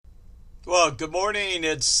Well, good morning.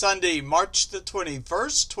 It's Sunday, March the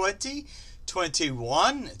 21st,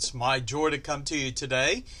 2021. It's my joy to come to you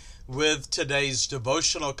today with today's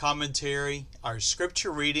devotional commentary. Our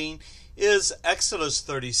scripture reading is Exodus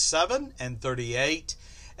 37 and 38.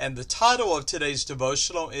 And the title of today's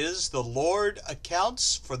devotional is "The Lord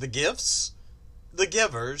Accounts for the Gifts, the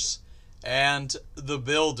Givers, and the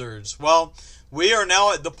Builders." Well, we are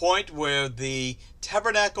now at the point where the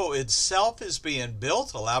tabernacle itself is being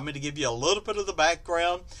built. Allow me to give you a little bit of the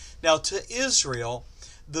background. Now, to Israel,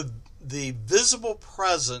 the visible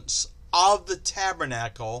presence of the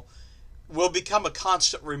tabernacle will become a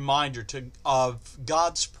constant reminder of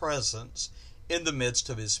God's presence in the midst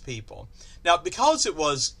of his people. Now, because it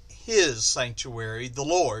was his sanctuary, the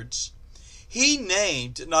Lord's, he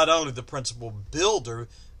named not only the principal builder,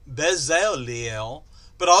 Bezaleel,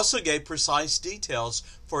 but also gave precise details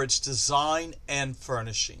for its design and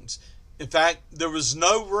furnishings. In fact, there was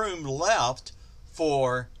no room left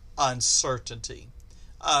for uncertainty.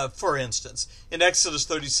 For instance, in Exodus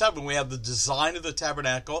 37, we have the design of the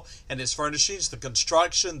tabernacle and its furnishings, the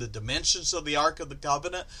construction, the dimensions of the Ark of the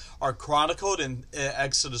Covenant are chronicled in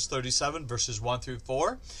Exodus 37, verses 1 through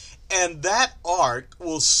 4. And that Ark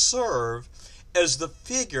will serve as the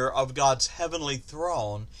figure of God's heavenly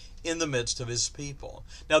throne in the midst of his people.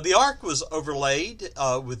 Now, the ark was overlaid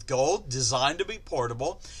with gold, designed to be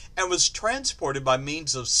portable, and was transported by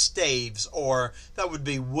means of staves, or that would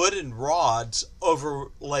be wooden rods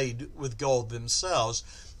overlaid with gold themselves,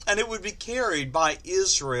 and it would be carried by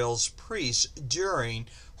Israel's priests during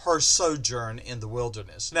her sojourn in the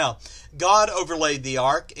wilderness. Now, God overlaid the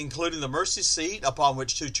ark, including the mercy seat upon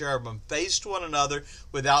which two cherubim faced one another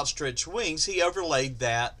with outstretched wings. He overlaid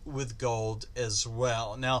that with gold as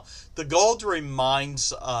well. Now, the gold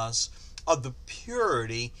reminds us of the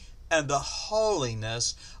purity and the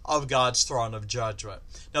holiness of God's throne of judgment.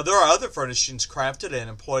 Now, there are other furnishings crafted and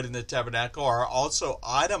employed in the tabernacle are also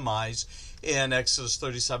itemized in Exodus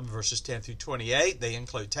 37, verses 10 through 28. They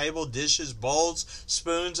include table, dishes, bowls,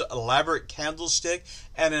 spoons, elaborate candlestick,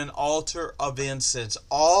 and an altar of incense,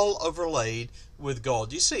 all overlaid with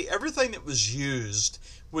gold. You see, everything that was used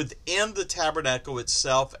within the tabernacle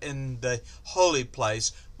itself in the holy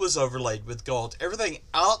place was overlaid with gold. Everything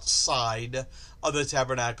outside of the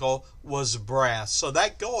tabernacle was brass. So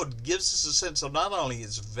that gold gives us a sense of not only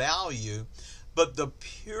its value, but the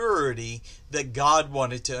purity that God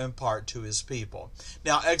wanted to impart to his people.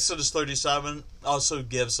 Now, Exodus 37 also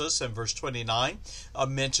gives us, in verse 29,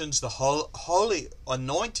 mentions the holy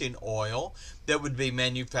anointing oil that would be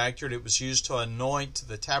manufactured. It was used to anoint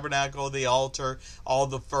the tabernacle, the altar, all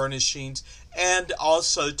the furnishings, and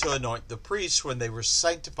also to anoint the priests when they were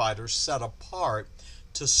sanctified or set apart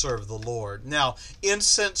to serve the Lord. Now,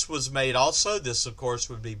 incense was made also. This, of course,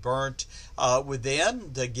 would be burnt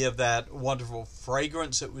within to give that wonderful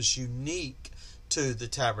fragrance that was unique to the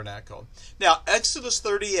tabernacle. Now, Exodus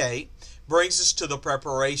 38 brings us to the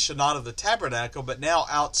preparation not of the tabernacle, but now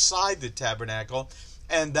outside the tabernacle,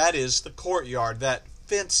 and that is the courtyard, that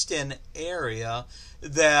fenced-in area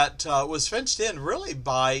that was fenced in really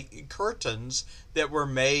by curtains that were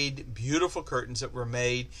made, beautiful curtains that were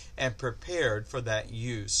made and prepared for that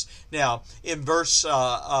use. Now, in verse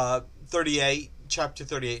 38, chapter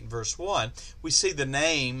 38 and verse 1, we see the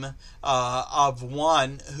name of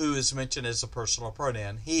one who is mentioned as a personal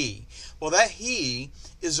pronoun, he. Well, that he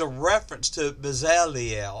is a reference to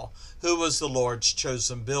Bezaleel, who was the Lord's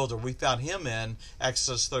chosen builder. We found him in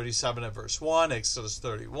Exodus 37 and verse 1, Exodus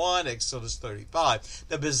 31, Exodus 35.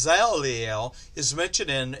 Now, Bezaleel is mentioned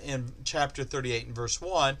in chapter 38 and verse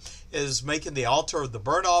 1 is making the altar of the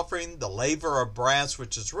burnt offering, the laver of brass,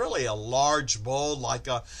 which is really a large bowl like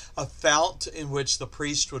a fount in which the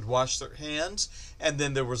priest would wash their hands, and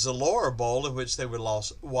then there was a lower bowl in which they would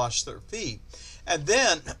wash their feet. And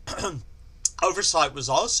then oversight was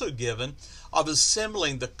also given of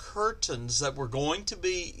assembling the curtains that were going to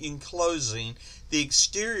be enclosing the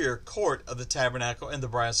exterior court of the tabernacle and the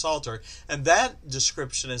brass altar. And that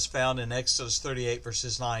description is found in Exodus 38,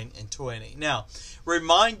 verses 9 and 20. Now,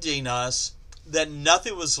 reminding us that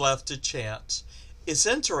nothing was left to chance. It's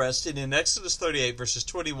interesting in Exodus 38, verses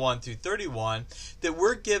 21 through 31, that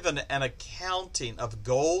we're given an accounting of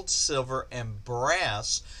gold, silver, and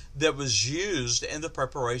brass that was used in the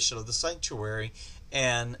preparation of the sanctuary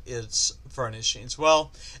and its furnishings.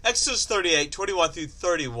 Well, Exodus 38, 21 through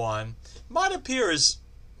 31 might appear as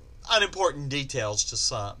unimportant details to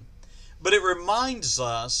some, but it reminds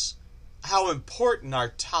us how important our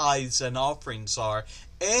tithes and offerings are,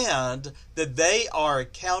 and that they are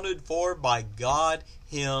accounted for by God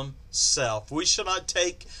Himself. We should not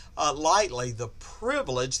take lightly the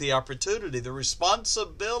privilege, the opportunity, the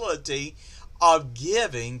responsibility of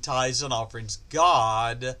giving tithes and offerings.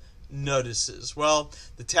 God notices. Well,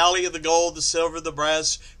 the tally of the gold, the silver, the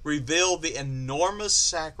brass revealed the enormous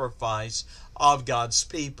sacrifice of God's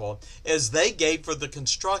people as they gave for the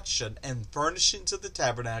construction and furnishings of the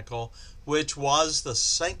tabernacle, which was the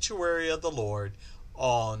sanctuary of the Lord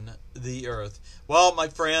on the earth. Well, my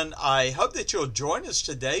friend, I hope that you'll join us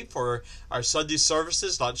today for our Sunday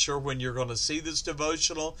services. Not sure when you're going to see this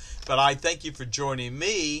devotional, but I thank you for joining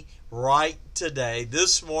me right today,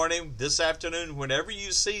 this morning, this afternoon, whenever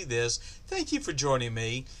you see this. Thank you for joining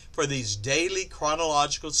me for these daily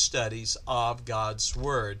chronological studies of God's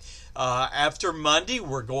Word. After Monday,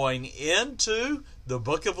 we're going into the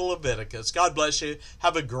book of Leviticus. God bless you.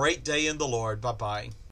 Have a great day in the Lord. Bye-bye.